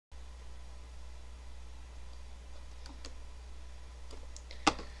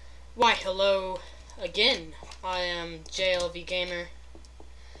Why, hello again. I am JLVGamer,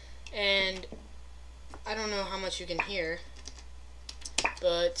 and I don't know how much you can hear,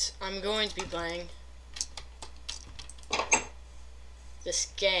 but I'm going to be playing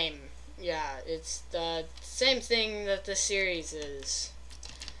this game. Yeah, it's the same thing that the series is.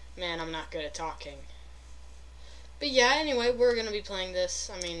 Man, I'm not good at talking. But yeah, anyway, we're gonna be playing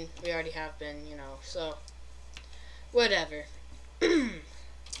this. I mean, we already have been, you know, so whatever.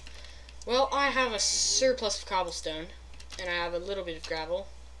 Well, I have a surplus of cobblestone, and I have a little bit of gravel,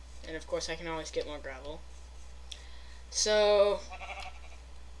 and of course I can always get more gravel. So,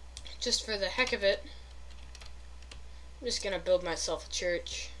 just for the heck of it, I'm just gonna build myself a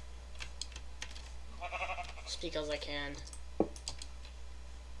church, just because I can.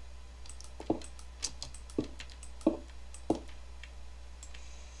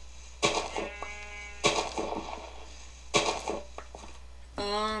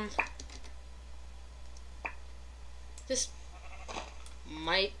 This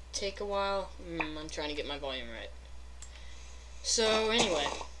might take a while. I'm trying to get my volume right. So anyway,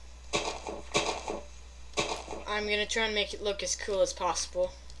 I'm gonna try and make it look as cool as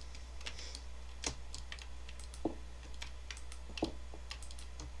possible.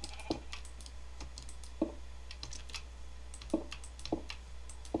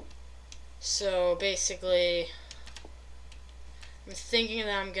 So basically, I'm thinking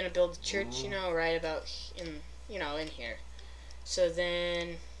that I'm gonna build a church, you know, right about in here. So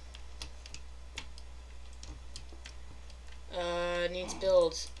then, need to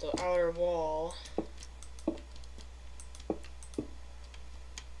build the outer wall.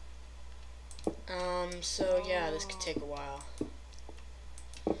 So yeah, this could take a while.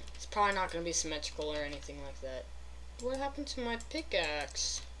 It's probably not gonna be symmetrical or anything like that. What happened to my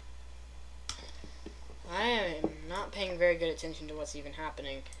pickaxe? I am not paying very good attention to what's even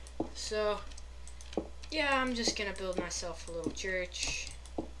happening. So, yeah, I'm just gonna build myself a little church.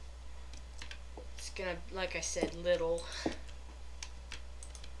 It's gonna, like I said, little.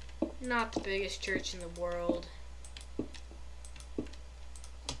 Not the biggest church in the world.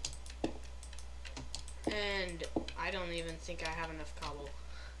 And I don't even think I have enough cobble.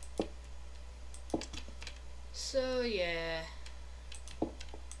 So, yeah.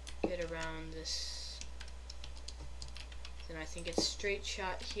 Get around this. And I think it's straight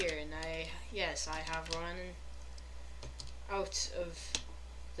shot here, and yes, I have run out of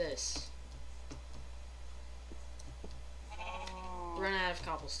this. Run out of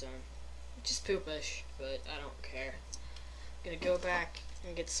cobblestone, which is poopish, but I don't care. I'm gonna go back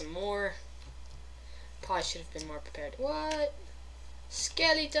and get some more. Probably should have been more prepared. What?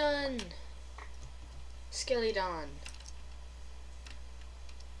 Skeleton! Skeleton.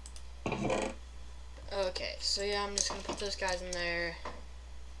 Okay, so yeah, I'm just gonna put those guys in there,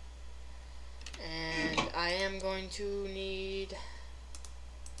 and I am going to need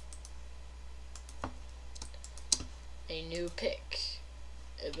a new pick,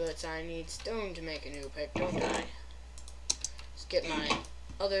 but I need stone to make a new pick, don't I? Let's get my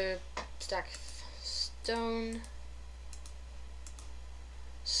other stack of stone.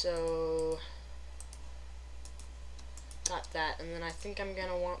 So, got that, and then I think I'm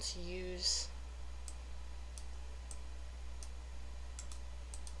gonna want to use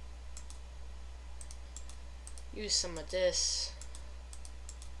some of this.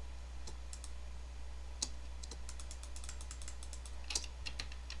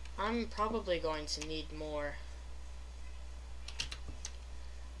 I'm probably going to need more.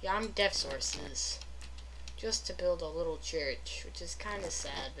 Yeah, I'm dev sources just to build a little church, which is kind of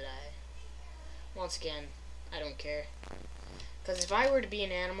sad, but once again, I don't care. Because if I were to be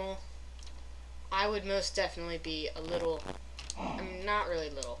an animal, I would most definitely be a little, not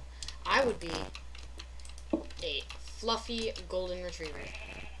really little, I would be a fluffy golden retriever.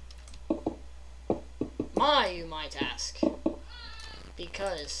 You might ask.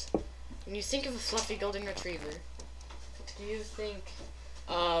 Because when you think of a fluffy golden retriever, do you think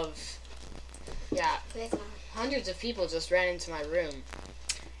of, yeah, hundreds of people just ran into my room.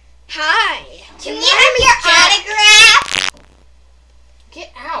 Hi! Can we have your autograph?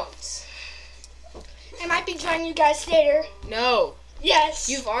 Get out! I might be joining you guys later. No. Yes.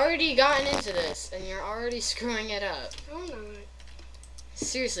 You've already gotten into this, and you're already screwing it up. I'm not.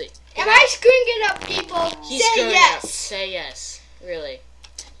 Seriously. Am I screwing it up, people? He's Say screwing yes. It up. Say yes. Really.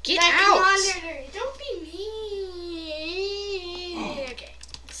 Get like out! Don't be mean. Okay.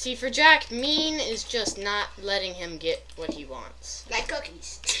 See, for Jack, mean is just not letting him get what he wants. Like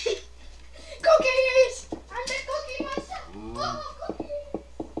cookies. Cookies! I'm the cookie myself. Oh, cookies.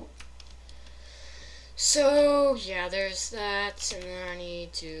 So, yeah, there's that, and then I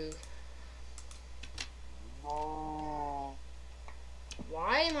need to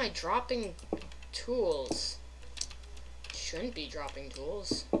Why am I dropping tools? Shouldn't be dropping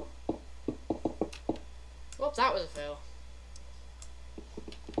tools. Well, that was a fail.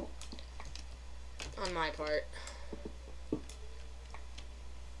 On my part.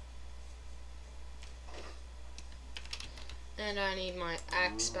 And I need my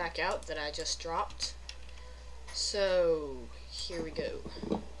axe back out that I just dropped. So, here we go.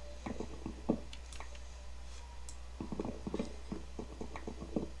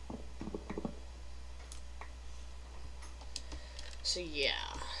 So yeah,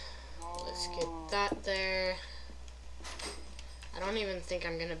 let's get that there. I don't even think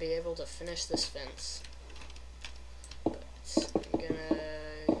I'm gonna be able to finish this fence. But I'm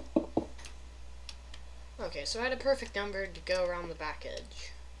gonna... Okay, so I had a perfect number to go around the back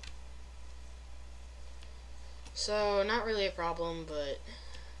edge. So, not really a problem, but...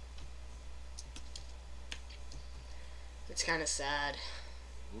 it's kind of sad.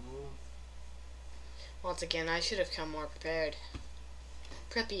 Once again, I should have come more prepared.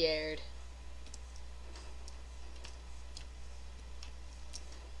 Prepared.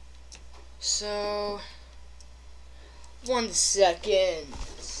 So, 1 second.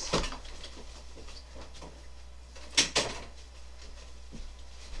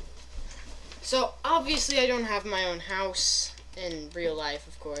 So, obviously I don't have my own house in real life,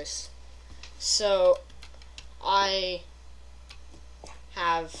 of course. So, I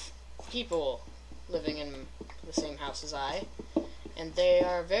have people living in the same house as I, and they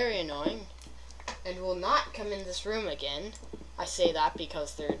are very annoying and will not come in this room again. I say that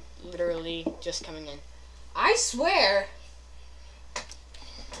because they're literally just coming in. I swear.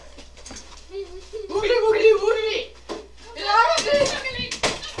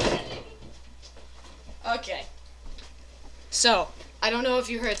 Okay. So, I don't know if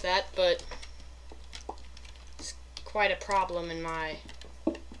you heard that, but it's quite a problem in my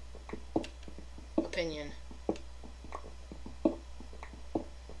opinion.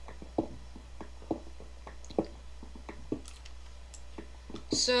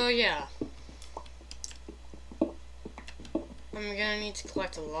 So yeah, I'm gonna need to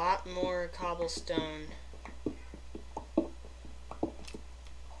collect a lot more cobblestone.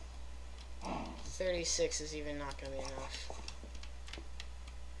 36 is even not gonna be enough.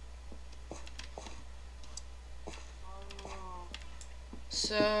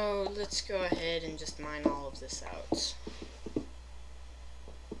 So let's go ahead and just mine all of this out.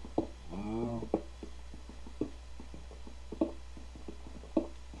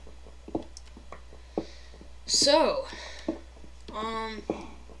 So,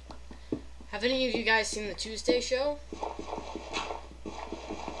 have any of you guys seen the Tuesday show?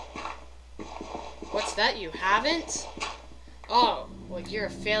 What's that, you haven't? Oh, well, you're a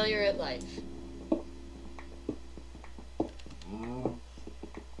failure at life.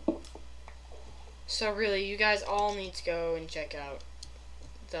 So really, you guys all need to go and check out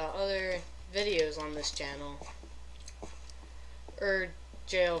the other videos on this channel. Or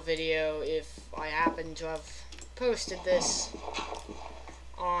jail video, if I happen to have posted this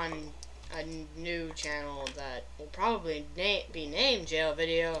on a new channel that will probably be named Jail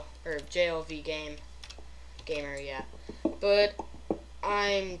Video, or JLVGamer, yeah. But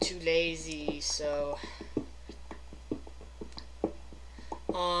I'm too lazy, so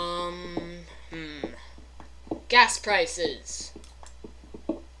gas prices.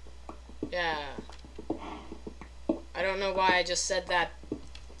 Yeah. I don't know why I just said that.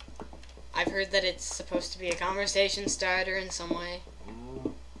 I've heard that it's supposed to be a conversation starter in some way.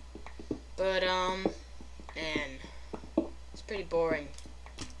 But, man, it's pretty boring.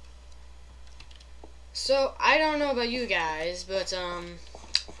 So, I don't know about you guys, but,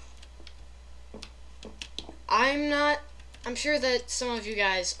 I'm sure that some of you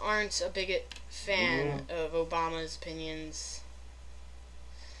guys aren't a big fan of Obama's opinions.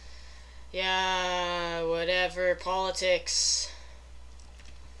 Yeah, whatever, politics.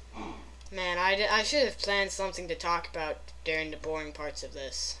 Man, I should have planned something to talk about during the boring parts of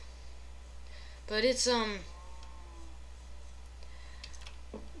this. But it's,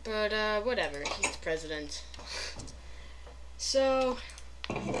 whatever, he's the president. So,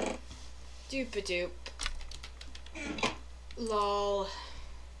 doop-a-doop. Lol.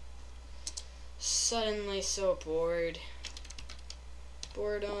 Suddenly so bored.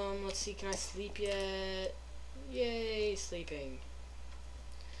 Boredom, let's see, can I sleep yet? Yay, sleeping.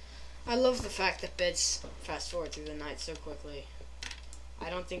 I love the fact that beds fast forward through the night so quickly. I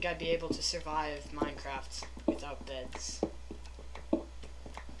don't think I'd be able to survive Minecraft without beds.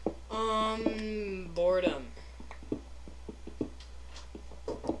 Boredom.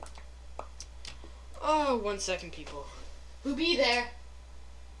 Oh, 1 second, people. Who be there?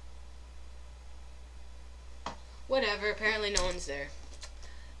 Whatever, apparently no one's there.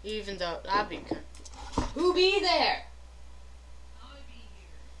 Even though I'd be... Who be there?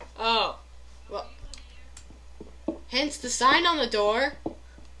 Oh. Well. Hence the sign on the door.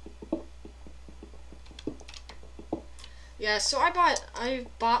 Yeah, so I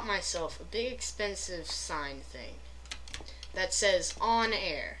bought myself a big expensive sign thing that says on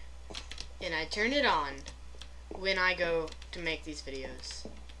air. And I turn it on when I go to make these videos.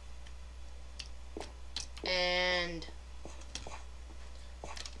 And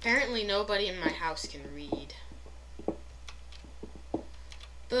apparently nobody in my house can read.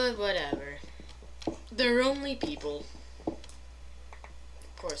 But whatever. They're only people.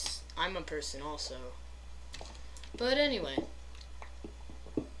 Of course, I'm a person also. But anyway.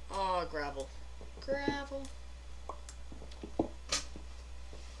 Oh, gravel. Gravel.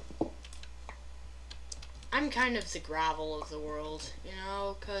 I'm kind of the gravel of the world, you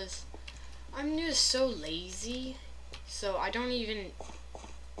know, because I'm just so lazy, so I don't even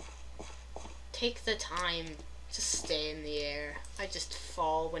take the time to stay in the air. I just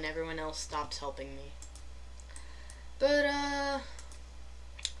fall when everyone else stops helping me. But,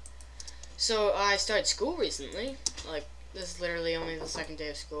 so I started school recently. Like, this is literally only the 2nd day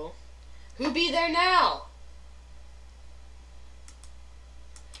of school. Who be there now?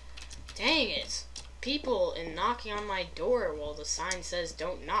 Dang it. People and knocking on my door while the sign says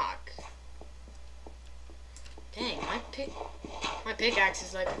don't knock. Dang, my pickaxe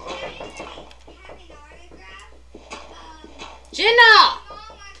is like Jenna! Mom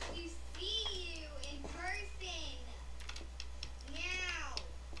wants to see you in person. Now.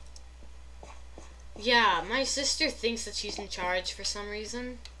 Yeah, my sister thinks that she's in charge for some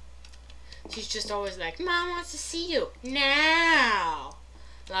reason. She's just always like, Mom wants to see you now.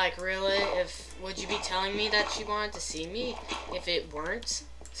 Like, really? Would you be telling me that she wanted to see me if it weren't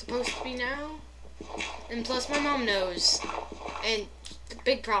supposed to be now? And plus, my mom knows. And the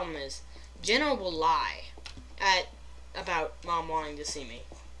big problem is, Jenna will lie about Mom wanting to see me.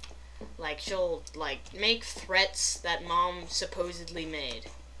 Like, she'll, like, make threats that Mom supposedly made.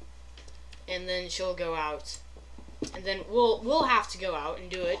 And then she'll go out. And then we'll have to go out and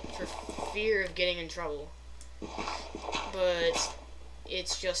do it for fear of getting in trouble. But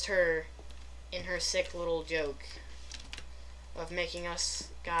it's just her in her sick little joke of making us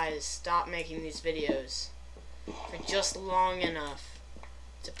guys stop making these videos for just long enough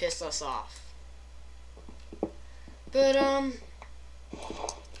to piss us off. But,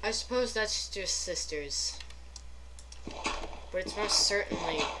 I suppose that's just sisters. But it's most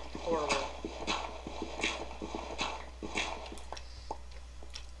certainly horrible.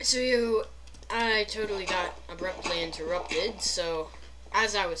 So I totally got abruptly interrupted, so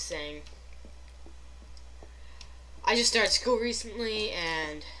as I was saying, I just started school recently,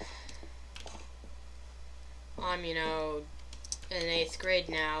 and I'm, you know, in 8th grade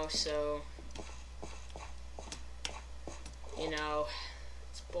now, so, you know,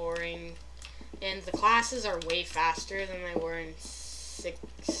 it's boring, and the classes are way faster than they were in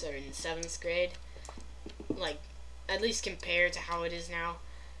 6th or in 7th grade, like, at least compared to how it is now.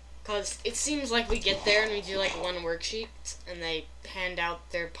 Because it seems like we get there and we do like 1 worksheet and they hand out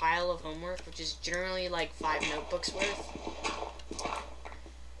their pile of homework, which is generally like 5 notebooks worth.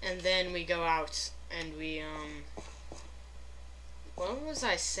 And then we go out and we, what was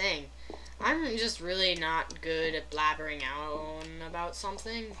I saying? I'm just really not good at blabbering out about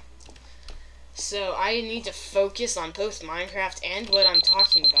something. So I need to focus on both Minecraft and what I'm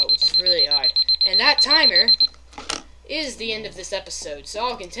talking about, which is really hard. And that timer is the end of this episode, so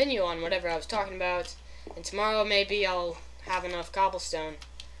I'll continue on whatever I was talking about, and tomorrow maybe I'll have enough cobblestone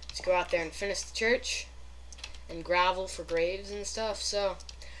to go out there and finish the church, and gravel for graves and stuff, so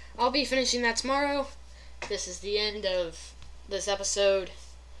I'll be finishing that tomorrow. This is the end of this episode.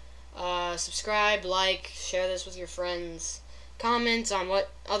 Subscribe, like, share this with your friends, comment on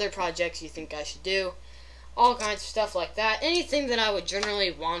what other projects you think I should do, all kinds of stuff like that, anything that I would generally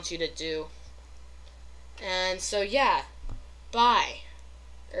want you to do. And so yeah, bye.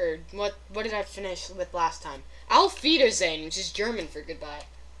 Or what did I finish with last time? Auf Wiedersehen, which is German for goodbye.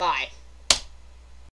 Bye.